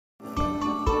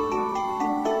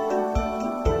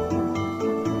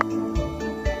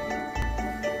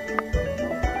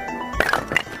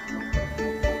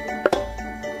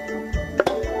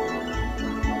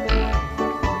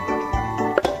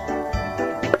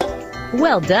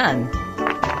Well done.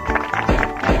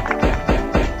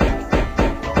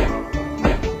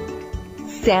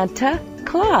 Santa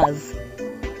Claus.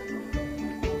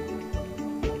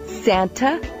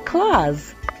 Santa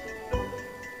Claus.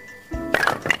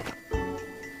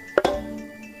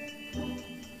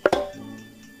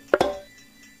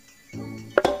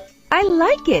 I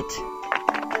like it.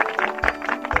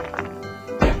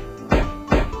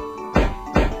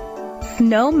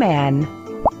 Snowman.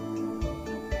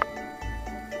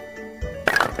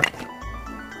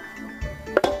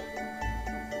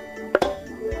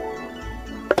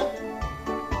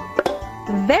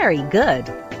 Very good.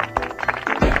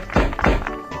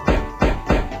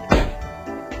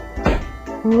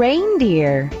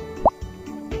 Reindeer.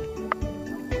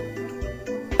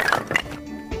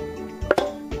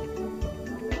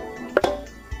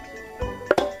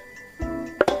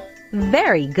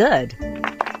 Very good.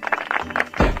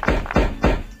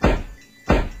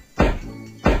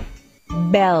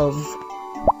 Bells.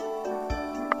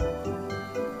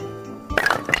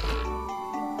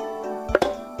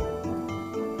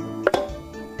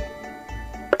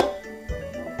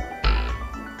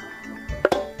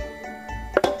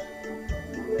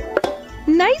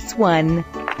 Nice one.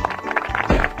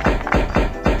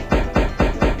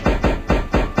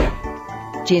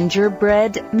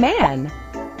 Gingerbread man.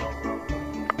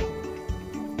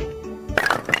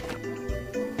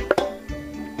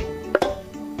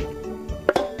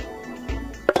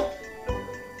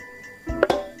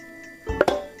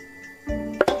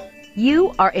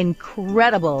 You are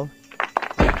incredible.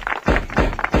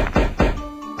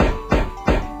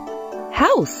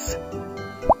 House.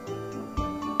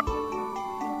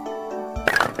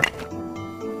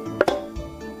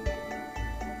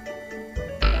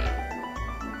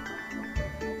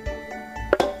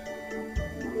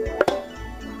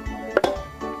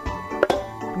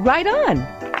 Right on.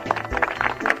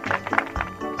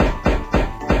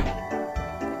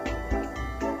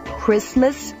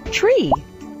 Christmas tree.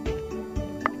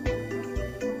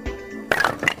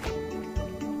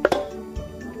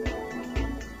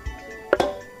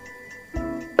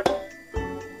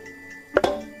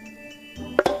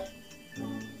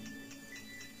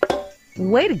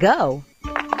 Way to go.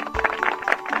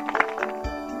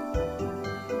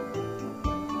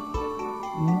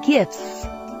 Gifts.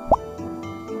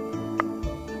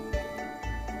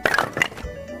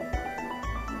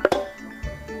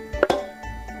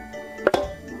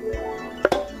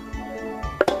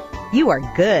 You are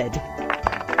good.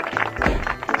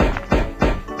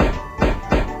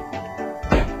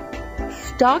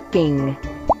 Stocking.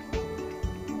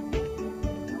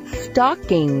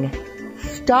 Stocking.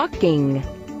 Stocking.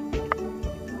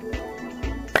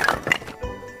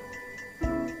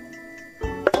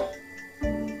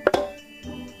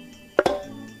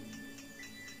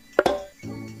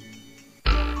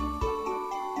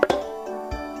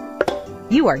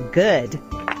 You are good.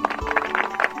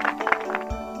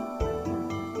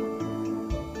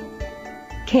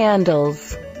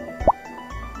 Candles.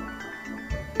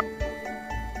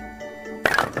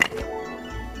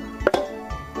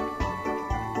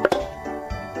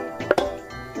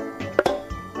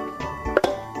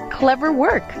 Clever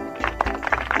work.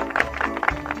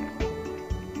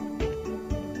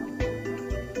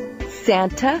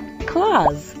 Santa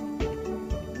Claus.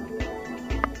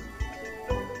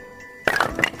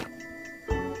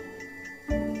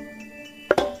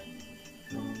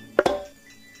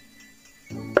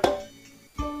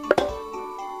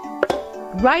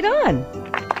 Right on.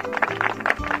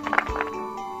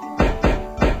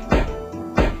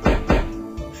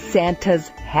 Santa's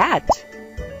hat.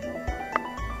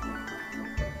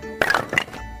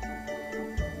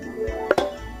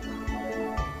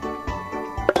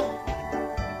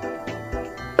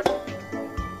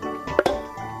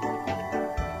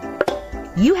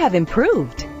 You have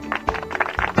improved.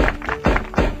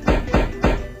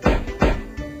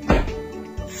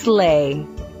 Sleigh.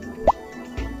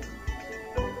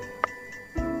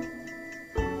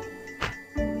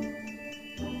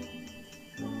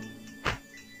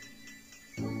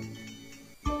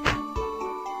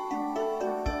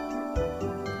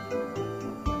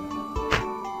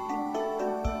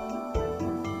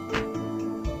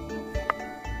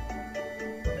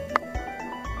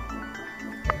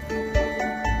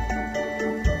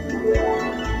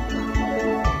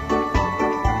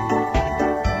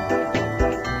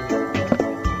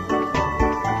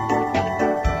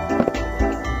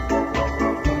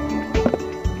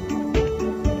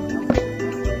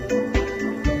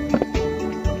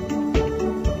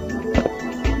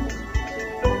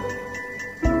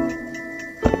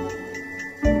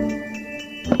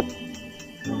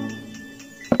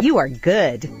 You are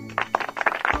good.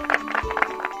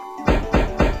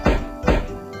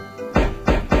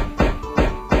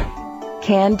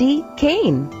 Candy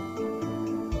cane.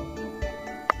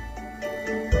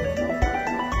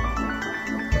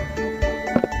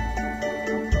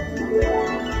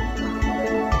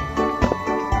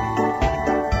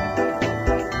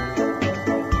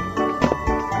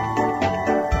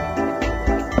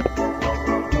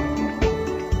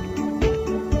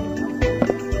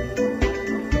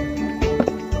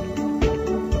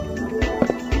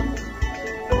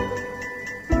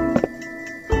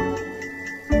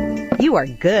 You are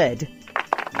good.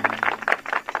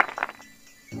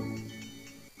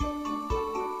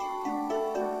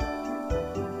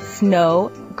 Snow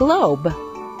globe.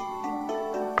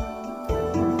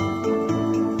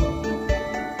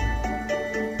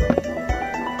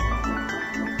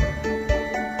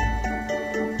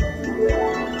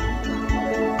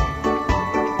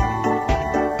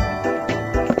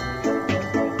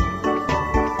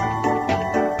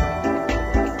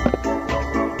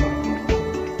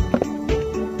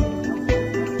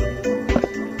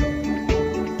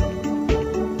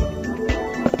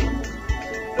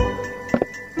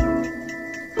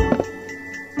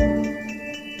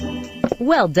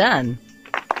 Well done.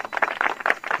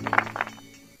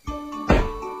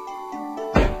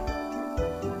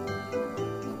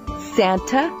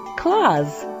 Santa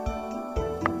Claus.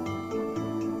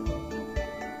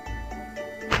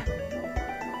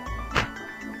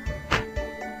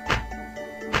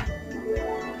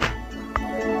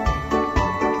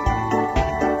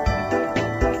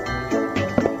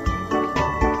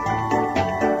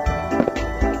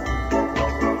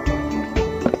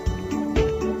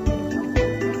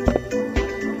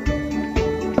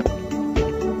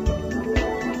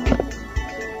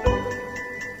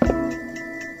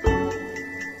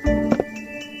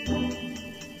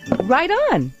 Right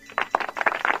on.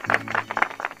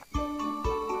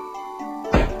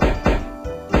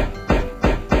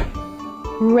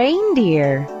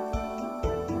 Reindeer.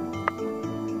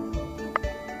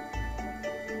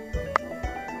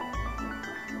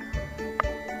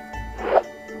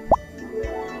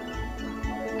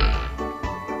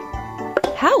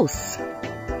 House.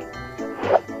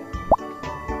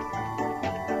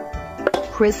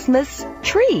 Christmas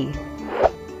tree.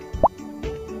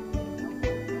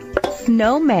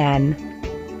 Snowman.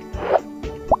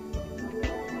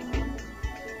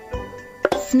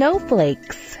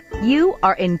 Snowflakes. You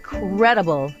are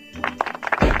incredible.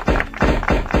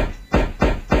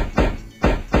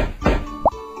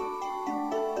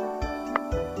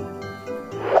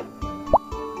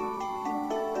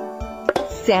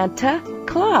 Santa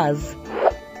Claus.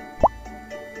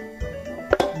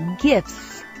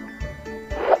 Gifts.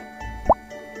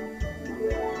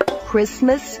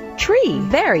 Christmas tree.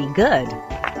 Very good.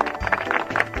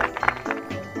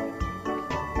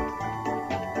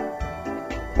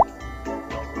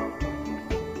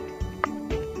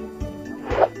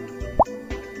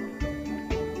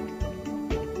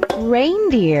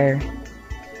 Reindeer.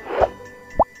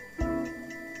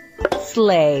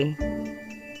 Sleigh.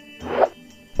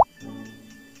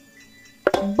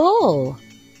 Bull.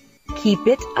 Keep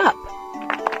it up.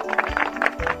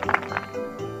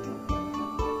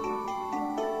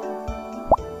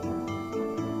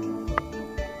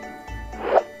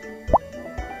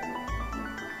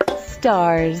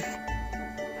 Stars.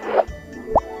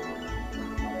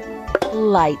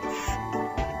 Lights.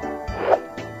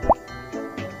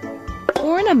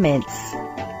 Ornaments.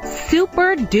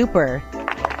 Super duper.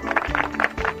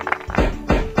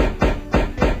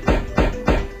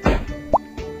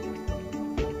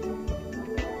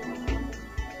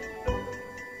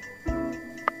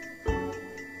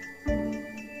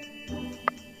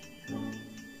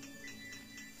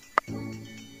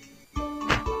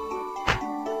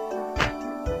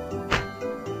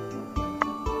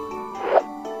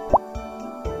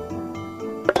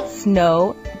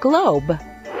 Snow globe.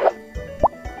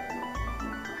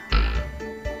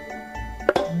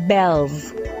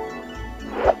 Bells.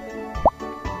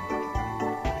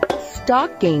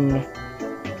 Stocking.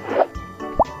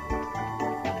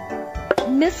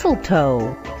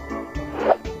 Mistletoe.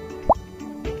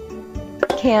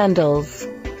 Candles.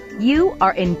 You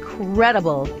are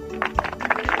incredible.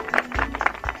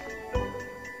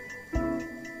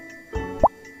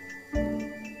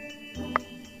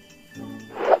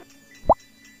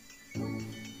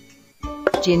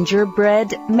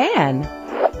 Gingerbread man.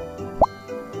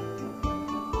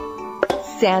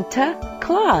 Santa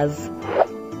Claus.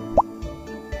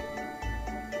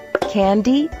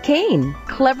 Candy cane.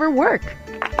 Clever work.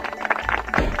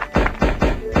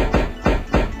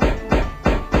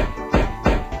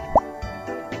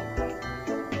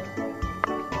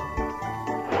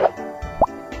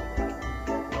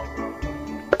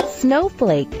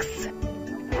 snowflakes.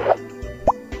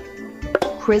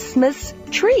 Christmas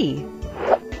tree.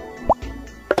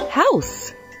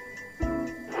 House.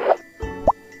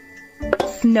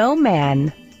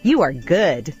 Snowman. You are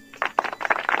good.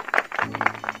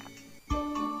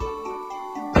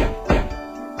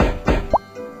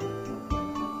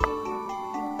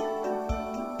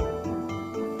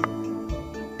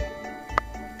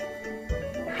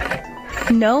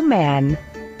 Snowman.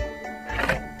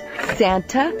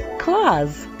 Santa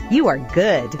Claus. You are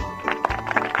good.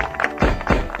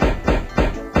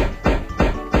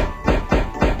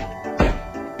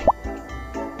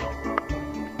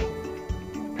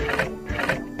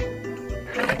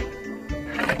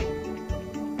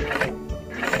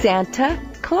 Santa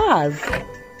Claus.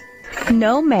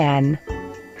 Snowman.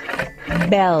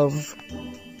 Bells.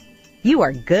 You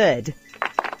are good.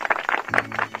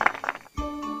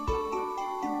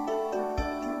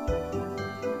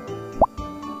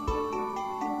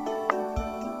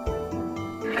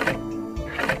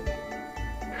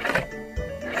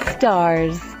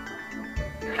 Stars.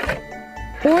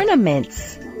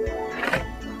 Ornaments.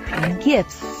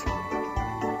 Gifts.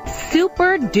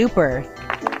 Super duper.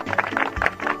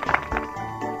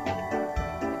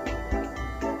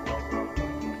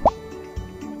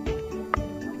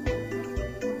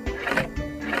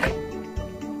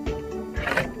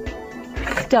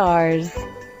 Stars.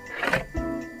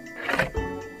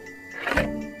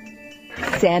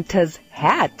 Santa's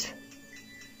hat.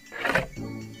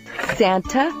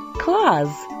 Santa Claus.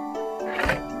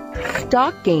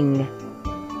 Stocking.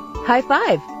 High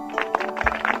five.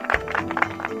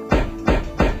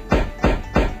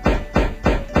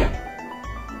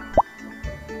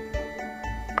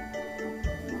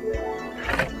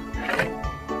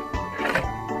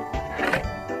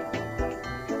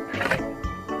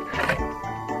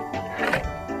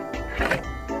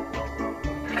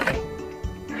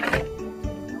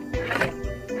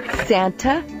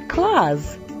 Santa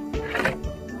Claus.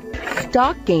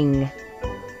 Stocking.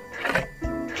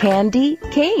 Candy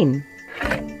cane.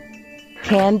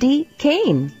 Candy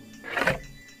cane.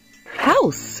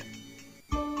 House.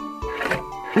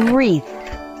 Wreath.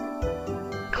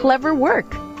 Clever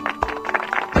work.